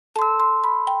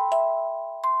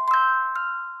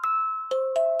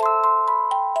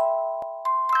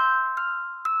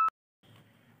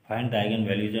Find the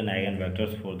eigenvalues and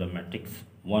eigenvectors for the matrix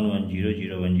 1 1 0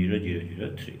 0 1 0 0 0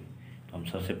 3। तो हम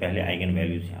सबसे पहले आइगन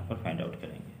वैल्यूज़ यहाँ पर फाइंड आउट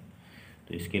करेंगे।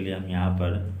 तो इसके लिए हम यहाँ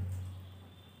पर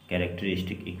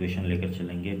कैरेक्टरिस्टिक इक्वेशन लेकर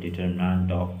चलेंगे।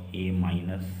 Determinant of A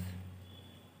minus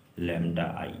lambda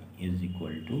I is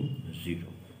equal to 0।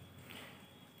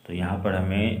 तो यहाँ पर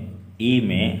हमें ए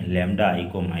में लैम्डा आई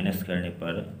को माइनस करने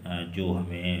पर जो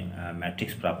हमें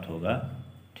मैट्रिक्स प्राप्त होगा,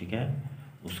 ठीक है,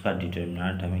 उसका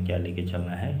डिटरमिनेंट हमें क्या लेके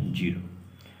चलना है, 0।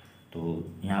 तो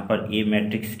यहाँ पर ए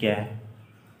मैट्रिक्स क्या है,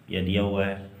 यह दिया हुआ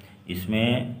है।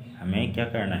 इसमें हमें क्या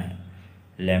करना है,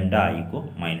 लैम्डा आई को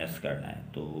माइनस करना है।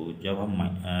 तो जब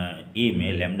हम ए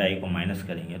में लैम्डा आई को माइनस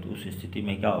करेंगे तो उस स्थिति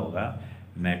में क्या होगा,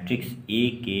 मैट्रिक्स ए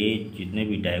के जितने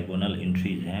भी डायगोनल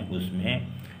एंट्रीज हैं उसमें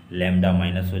लैम्डा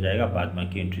माइनस हो जाएगा, बाद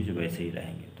बाकी एंट्रीज वैसे ही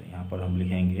रहेंगे। तो यहाँ पर हम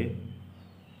लिखेंगे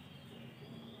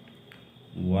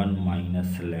 1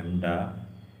 माइनस लैम्डा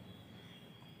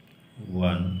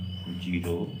 1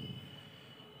 0,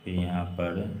 फिर यहाँ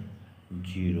पर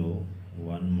 0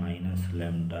 1 माइनस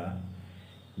लैम्डा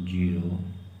 0,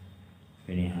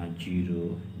 फिर यहाँ 0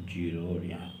 0 और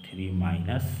यहाँ 3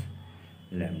 minus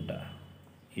lambda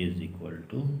is equal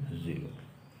to 0।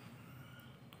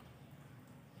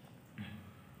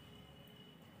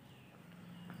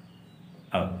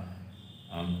 अब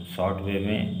हम शॉर्ट वे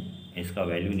में इसका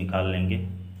वैल्यू निकाल लेंगे।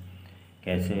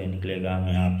 कैसे निकलेगा, हम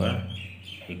यहाँ पर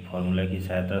एक फार्मूला की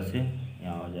सहायता से,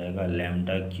 यहाँ हो जाएगा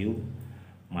lambda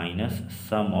cube minus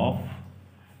sum of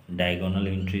diagonal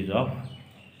entries of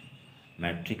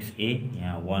matrix A,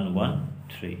 यहाँ 1 1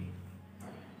 3,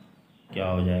 क्या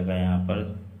हो जाएगा यहाँ पर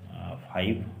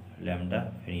 5 लैम्डा,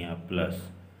 फिर यहाँ प्लस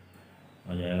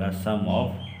हो जाएगा सम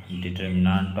of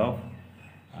determinant of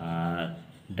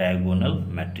diagonal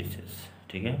matrices,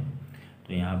 ठीक है।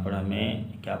 तो यहाँ पर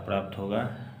हमें क्या प्राप्त होगा,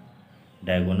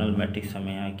 डायगोनल मैट्रिक्स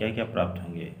हमें यहाँ क्या क्या प्राप्त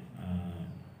होंगे।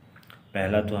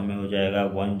 पहला तो हमें हो जाएगा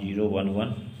 1 0 1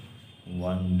 1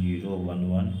 1 0 1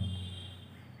 1,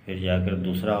 फिर जाकर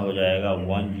दूसरा हो जाएगा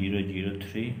 1 0 0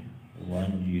 3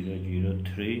 1 0 0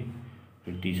 3,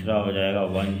 फिर तीसरा हो जाएगा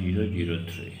 1 0 0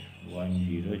 3 1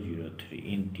 0 0 3।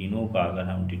 इन तीनों का अगर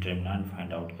हम डिटरमिनेंट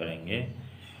फाइंड आउट करेंगे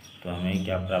तो हमें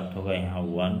क्या प्राप्त होगा, यहाँ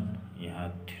 1 यहाँ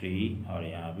 3 और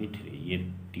यहाँ भी 3, ये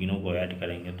तीनों को ऐड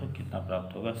करेंगे तो कितना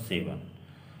प्राप्त होगा, 7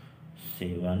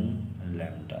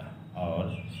 लैम्डा।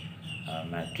 और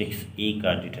मैट्रिक्स ए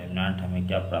का डिटरमिनेंट हमें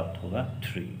क्या प्राप्त होगा,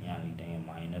 3, यहाँ लिख देंगे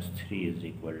 -3 इज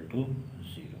इक्वल टू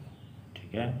 0,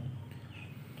 ठीक है।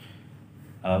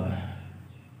 अब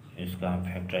इसका हम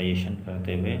फैक्टराइजेशन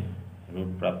करते हुए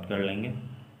रूट प्राप्त कर लेंगे।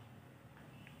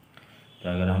 तो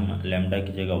अगर हम लैम्डा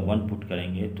की जगह 1 पुट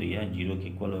करेंगे तो यह 0 के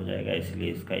इक्वल हो जाएगा,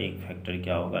 इसलिए इसका एक फैक्टर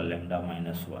क्या होगा, लैम्डा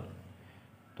 -1।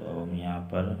 तो हम यहाँ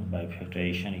पर बाय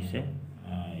फैक्टराइजेशन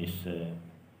इस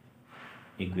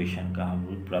इक्वेशन का हम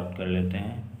रूट प्राप्त कर लेते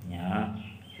हैं। यहाँ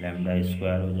लैम्डा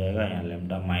स्क्वायर हो जाएगा, यहाँ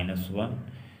लैम्डा -1,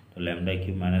 तो lambda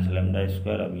cube minus lambda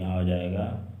square. अब यहाँ हो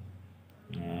जाएगा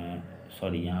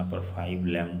यहाँ पर 5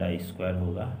 लैम्डा स्क्वायर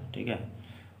होगा, ठीक है।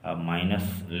 अब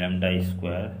माइनस लैम्डा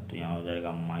स्क्वायर, तो यहाँ हो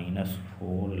जाएगा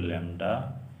 -4 लैम्डा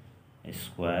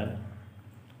स्क्वायर,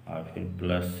 और फिर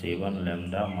 +7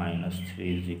 लैम्डा -3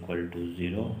 इज इक्वल टू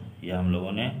 0। यह हम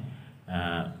लोगों ने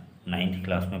 9th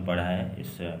क्लास में पढ़ा है।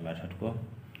 इस मेथड को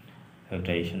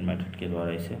फैक्टराइजेशन मेथड के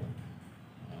द्वारा इसे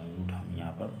रूट हम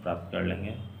यहाँ पर प्राप्त कर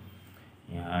लेंगे।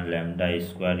 यहाँ लैम्डा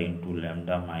स्क्वायर इंटू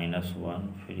लैम्डा -1,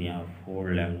 फिर यहाँ 4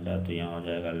 लैम्डा, तो यहाँ हो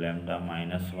जाएगा लैम्डा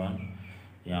 -1,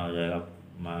 यहाँ हो जाएगा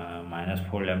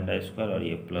 -4 लैम्डा स्क्वायर, और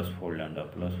ये +4 lambda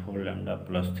 +4 lambda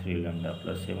 +3 lambda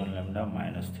 +7 lambda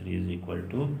 -3 is equal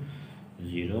to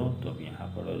 0। तो अब यहाँ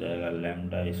पर हो जाएगा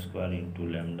lambda square into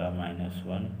lambda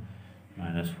 -1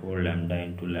 -4 lambda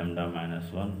into lambda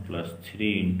 -1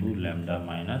 +3 into lambda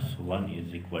 -1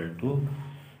 is equal to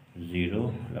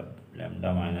 0। Lambda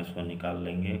 -1 निकाल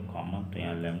लेंगे कॉमन, तो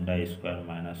यहाँ lambda square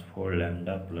 -4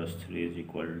 lambda +3 is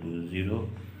equal to 0।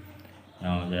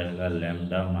 यहाँ हो जाएगा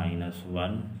लैम्डा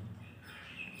 -1।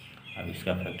 अब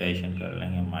इसका फैक्टराइजेशन कर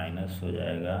लेंगे, माइनस हो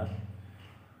जाएगा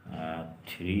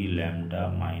 3 lambda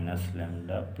minus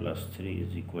lambda +3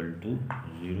 is equal to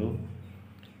 0।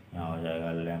 यहाँ हो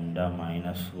जाएगा लैम्डा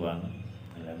 -1,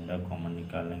 लैम्डा कॉमन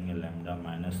निकाल लेंगे, lambda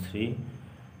 -3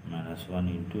 -1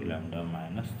 into lambda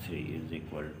 -3 is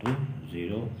equal to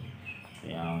 0।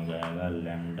 यहाँ हो जाएगा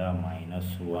lambda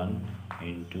 -1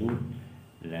 into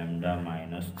lambda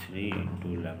 -3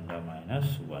 into lambda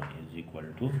 -1 is equal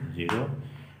to 0।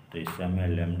 तो इससे हमें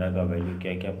लैम्डा का वैल्यू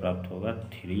क्या क्या प्राप्त होगा,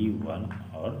 3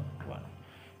 1 और 1।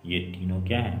 ये तीनों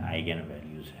क्या हैं, आइगन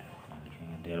वैल्यूज़ हैं।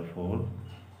 लिखेंगे देयरफॉर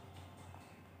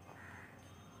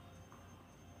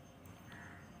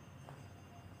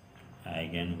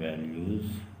आइगन वैल्यूज़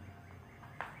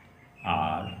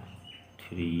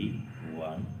 3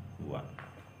 1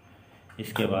 1।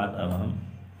 इसके बाद अब हम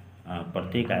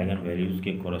प्रत्येक आइगन वैल्यूज़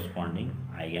के corresponding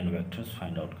eigen vectors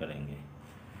find out करेंगे।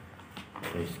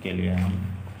 तो इसके लिए हम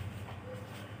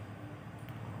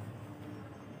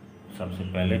सबसे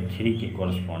पहले 3 के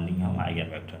कोरस्पॉन्डिंग हम आइगन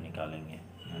वेक्टर निकालेंगे।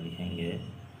 यहाँ लिखेंगे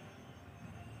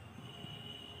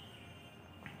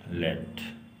late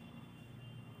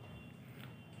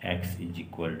x is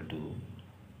equal to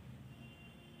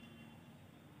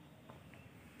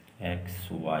x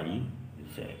y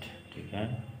z, ठीक है,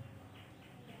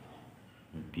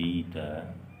 be the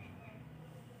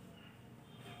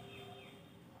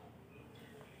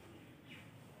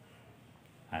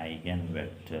eigen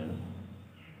vector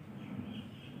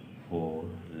for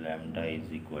lambda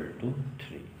is equal to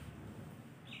 3।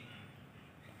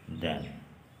 Then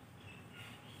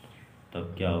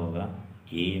तब क्या होगा,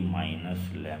 a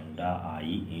minus lambda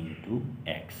I into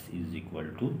x is equal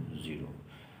to 0।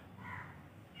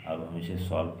 अब हम इसे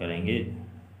सॉल्व करेंगे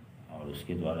और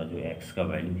उसके द्वारा जो x का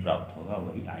वैल्यू प्राप्त होगा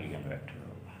वही आइगन वेक्टर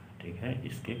होगा, ठीक है,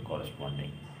 इसके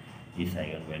कॉरस्पॉन्डिंग, इस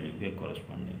आइगन वैल्यू के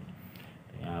कॉरस्पॉन्डिंग।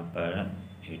 तो यहाँ पर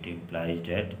it implies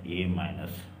date a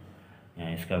minus,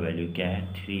 यहाँ इसका वैल्यू क्या है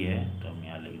 3 है, तो हम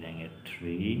यहाँ लिख देंगे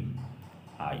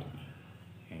 3i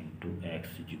into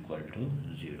x is equal to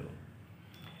 0।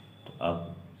 तो अब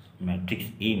मैट्रिक्स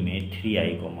ए में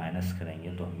 3i को माइनस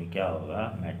करेंगे तो हमें क्या होगा,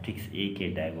 मैट्रिक्स ए के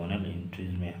डायगोनल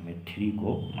एंट्रीज में हमें 3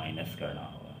 को माइनस करना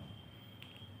होगा।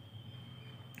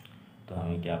 तो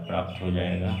हमें क्या प्राप्त हो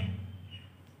जाएगा,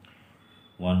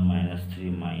 1 माइनस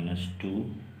 3 माइनस 2,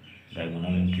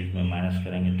 डायगोनल एंट्रीज में माइनस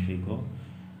करेंगे 3 को,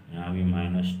 यहाँ भी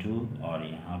 -2 और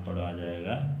यहाँ पर आ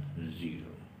जाएगा 0।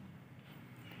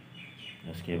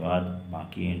 उसके बाद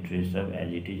बाकी एंट्रीज सब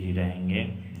एज इट इज ही रहेंगे,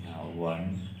 यहाँ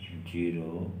 1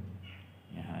 0,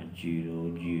 यहाँ 0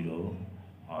 0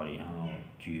 और यहाँ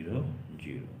 0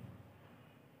 0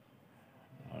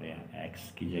 और यहाँ x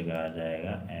की जगह आ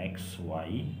जाएगा x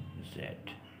y z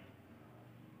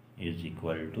is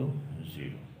equal to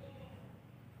 0।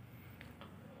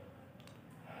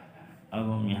 अब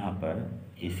हम यहाँ पर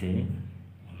इसे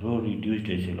रो रिड्यूस्ड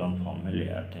एशेलॉन फॉर्म में ले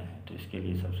आते हैं। तो इसके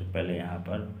लिए सबसे पहले यहाँ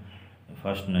पर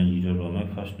फर्स्ट नॉन जीरो रो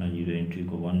में फर्स्ट नॉन जीरो एंट्री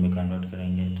को 1 में कन्वर्ट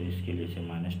करेंगे, तो इसके लिए इसे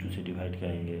 -2 से डिवाइड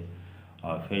करेंगे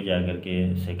और फिर जा कर के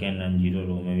सेकेंड नॉन जीरो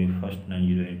रो में भी फर्स्ट नॉन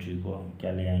जीरो एंट्री को हम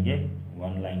क्या ले आएंगे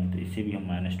 1 लाएंगे, तो इसे भी हम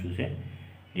 -2 से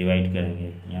डिवाइड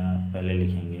करेंगे। यहाँ पहले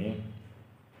लिखेंगे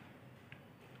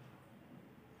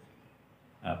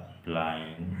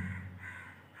अप्लाइंग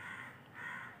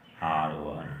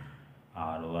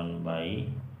R1 बाई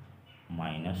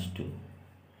 -2,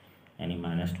 यानी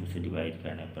 -2 से डिवाइड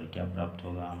करने पर क्या प्राप्त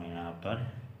होगा हमें, यहाँ पर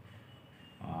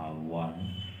 1,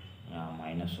 यहाँ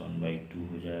 -1/2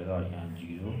 हो जाएगा और यहाँ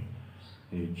 0,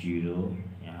 फिर 0,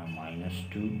 यहाँ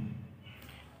 -2।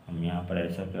 हम यहाँ पर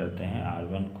ऐसा करते हैं,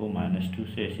 R1 को -2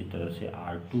 से, इसी तरह से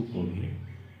R2 को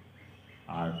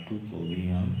भी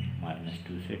हम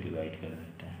 -2 से डिवाइड कर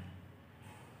देते हैं।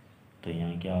 तो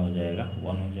यहाँ क्या हो जाएगा,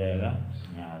 1 हो जाएगा,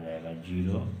 यहाँ आ जाएगा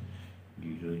 0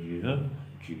 0 0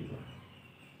 0।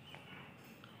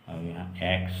 अब यहाँ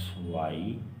x y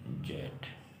z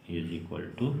is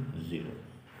equal to 0।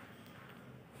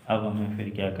 अब हमें फिर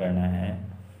क्या करना है,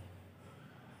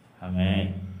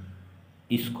 हमें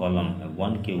इस कॉलम में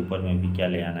 1 के ऊपर में भी क्या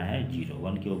ले आना है 0,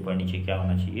 1 के ऊपर नीचे क्या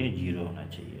होना चाहिए 0 होना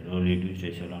चाहिए, रो रिड्यूस्ड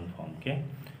एशेलॉन फॉर्म के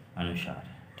अनुसार,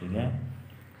 ठीक है।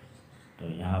 तो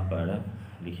यहाँ पर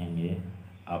लिखेंगे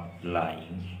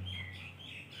अप्लाइंग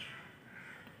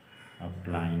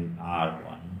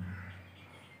R1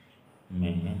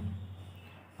 में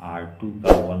R2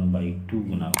 का 1/2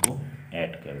 गुना को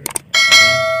ऐड कर देंगे, ठीक है।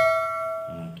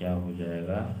 यहाँ क्या हो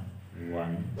जाएगा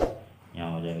 1,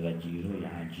 यहाँ हो जाएगा 0,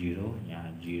 यहाँ 0,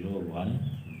 यहाँ 0 1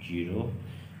 0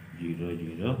 0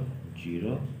 0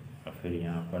 0 और फिर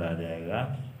यहाँ पर आ जाएगा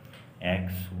x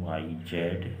y z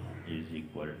is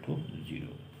equal to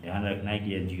 0। ध्यान रखना है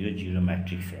कि ये 0 0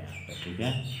 मैट्रिक्स है यहाँ पर, ठीक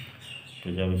है।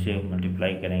 तो जब इसे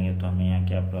मल्टीप्लाई करेंगे तो हमें यहाँ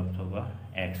क्या प्राप्त होगा,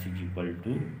 x इज इक्वल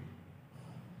टू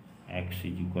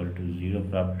 0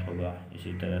 प्राप्त होगा।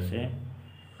 इसी तरह से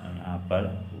यहाँ पर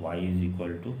y इज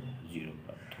इक्वल टू 0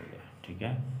 प्राप्त होगा, ठीक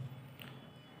है।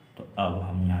 तो अब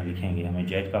हम यहाँ लिखेंगे, हमें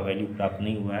z का वैल्यू प्राप्त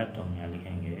नहीं हुआ है, तो हम यहाँ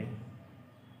लिखेंगे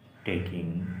taking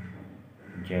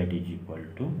z is equal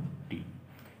to t।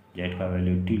 z का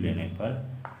वैल्यू t लेने पर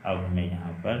अब हमें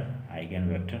यहाँ पर आइगन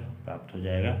वेक्टर प्राप्त हो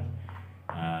जाएगा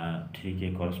 3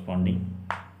 के corresponding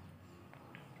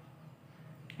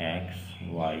x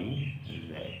y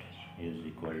z is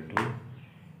equal to,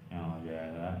 यहाँ हो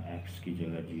जाएगा x की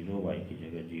जगह 0, y की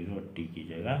जगह 0, t की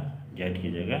जगह z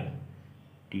की जगह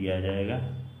t आ जाएगा।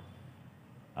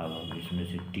 अब हम इसमें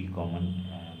से t कॉमन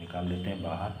निकाल लेते हैं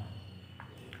बाहर।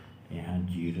 यहाँ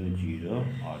 0 0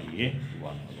 और ये 1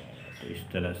 हो जाएगा। तो इस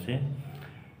तरह से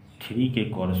 3 के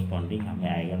कॉरस्पॉन्डिंग हमें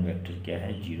आइगन वेक्टर क्या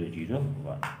है 0 0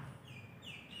 1।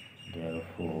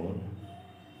 Therefore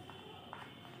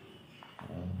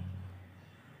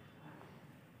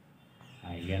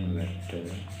eigenvector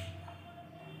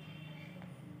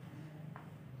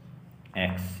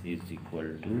x is equal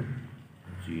to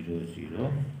 0 0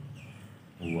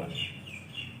 1।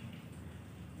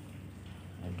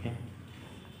 Okay,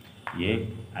 ये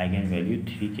आइगन वैल्यू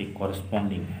 3 के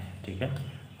कॉरस्पॉन्डिंग है। ठीक है,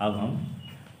 अब हम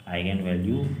आइगन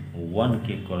वैल्यू 1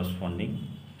 के कॉरस्पॉन्डिंग,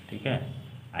 ठीक है,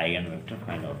 आइगन वेक्टर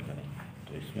फाइंड आउट करेंगे।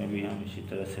 तो इसमें भी हम इसी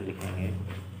तरह से लिखेंगे,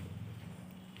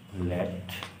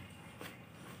 late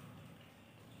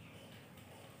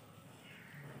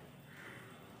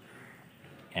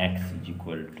x is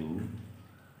equal to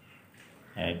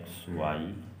x y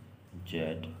z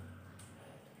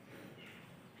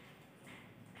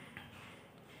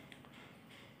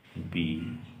be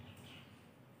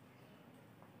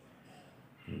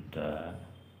the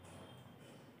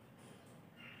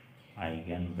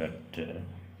eigenvector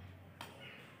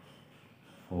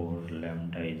for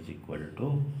lambda is equal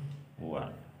to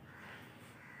 1।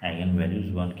 Eigen values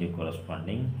 1 के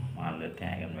कॉरस्पॉन्डिंग मान लेते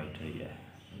हैं आइगन वेक्टर ये है।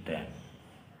 देन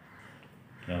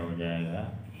क्या हो जाएगा,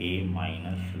 a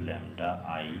minus lambda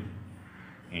I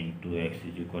into x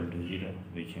is equal to 0,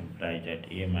 which implies that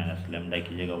a minus lambda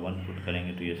की जगह 1 पुट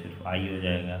करेंगे तो ये सिर्फ i हो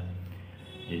जाएगा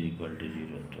इज इक्वल टू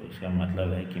 0। तो इसका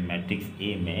मतलब है कि मैट्रिक्स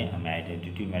a में हमें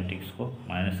आइडेंटिटी मैट्रिक्स को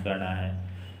माइनस करना है।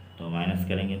 तो माइनस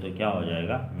करेंगे तो क्या हो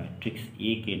जाएगा, मैट्रिक्स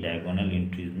a के डायगोनल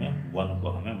एंट्रीज में 1 को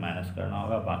हमें माइनस करना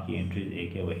होगा, बाकी एंट्रीज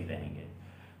a के वही रहेंगे।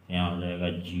 यहाँ हो जाएगा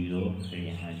 0, फिर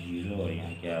यहाँ 0 और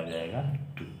यहाँ क्या आ जाएगा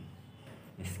 2।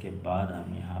 इसके बाद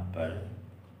हम यहाँ पर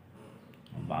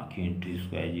बाकी एंट्रीज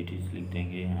को एज इट इज लिख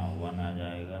देंगे। यहाँ 1 आ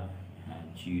जाएगा, यहाँ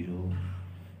 0,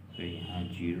 फिर यहाँ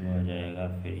 0 आ जाएगा,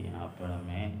 फिर यहाँ पर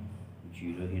हमें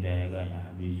 0 ही रहेगा,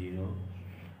 यहाँ भी 0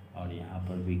 और यहाँ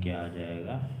पर भी क्या आ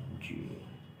जाएगा 0।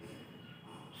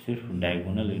 सिर्फ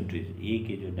डायगोनल एंट्रीज ए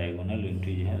के जो डायगोनल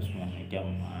एंट्रीज है उसमें हमें क्या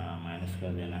माइनस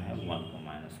कर देना है, 1 को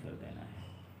माइनस कर देना है।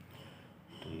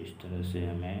 तो इस तरह से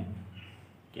हमें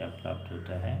क्या प्राप्त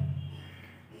होता है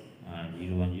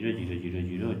 0 1 0 0 0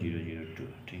 0 0 0 2।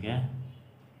 ठीक है,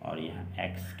 और यहाँ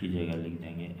x की जगह लिख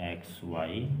देंगे x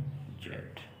y z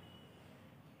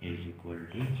is equal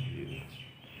to 0।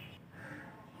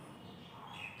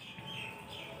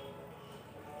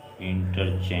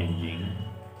 Interchanging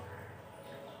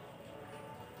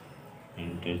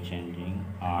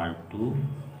R2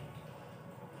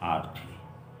 R3,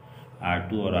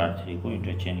 R2 और R3 को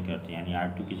इंटरचेंज करते हैं, यानी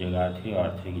R2 की जगह R3 और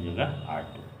R3 की जगह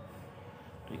R2।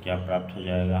 तो क्या प्राप्त हो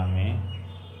जाएगा हमें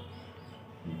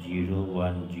 0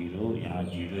 1 0, यहाँ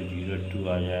 0 0 2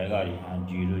 आ जाएगा और यहाँ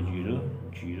 0 0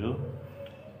 0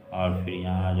 और फिर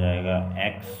यहाँ आ जाएगा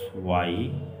x y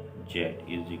z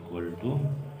is equal to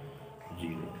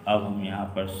 0। अब हम यहाँ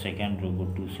पर सेकेंड रो को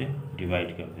 2 से डिवाइड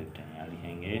कर देते हैं। यहाँ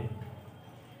लिखेंगे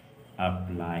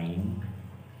अप्लाइंग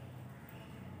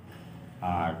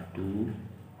R2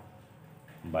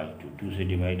 बाई 2 से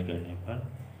डिवाइड करने पर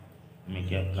हमें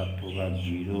क्या प्राप्त होगा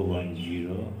 0 1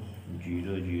 0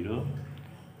 0 0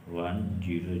 1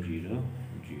 0 0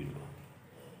 0।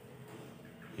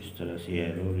 इस तरह से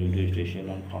एरो रिड्यूस्ड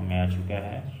एशेलॉन फॉर्म में आ चुका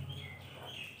है।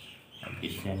 अब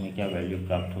इससे हमें क्या वैल्यू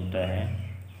प्राप्त होता है,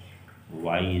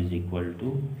 y इज इक्वल टू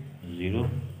 0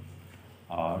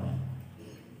 और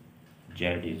z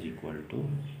इज इक्वल टू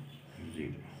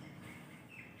 0।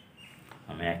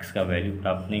 हमें x का वैल्यू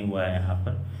प्राप्त नहीं हुआ है यहाँ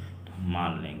पर, तो हम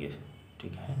मान लेंगे।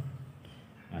 ठीक है,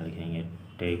 यहाँ लिखेंगे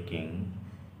taking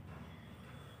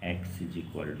x is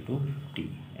equal to t।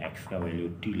 x का वैल्यू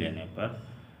t लेने पर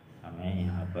हमें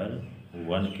यहाँ पर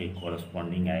 1 के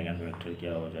कॉरस्पॉन्डिंग आइगन वेक्टर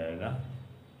क्या हो जाएगा,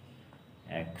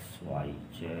 x y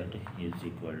z is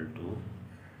equal to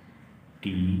t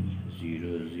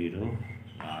 0 0,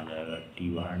 यहाँ आ जाएगा t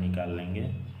बाहर निकाल लेंगे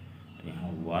तो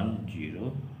यहाँ 1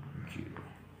 0 0।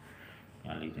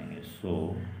 यहाँ लिख देंगे सो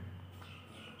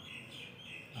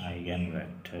eigen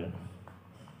vector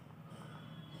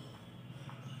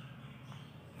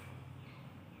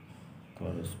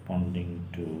corresponding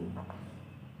to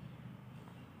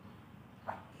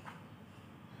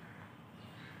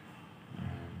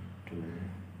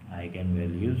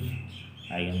eigenvalue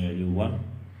 1,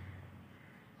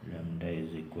 lambda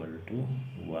is equal to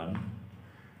 1।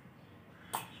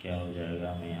 क्या हो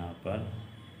जाएगा हमें यहाँ पर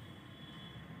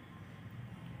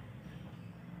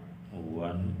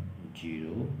 1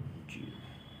 0 0।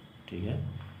 ठीक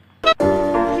है।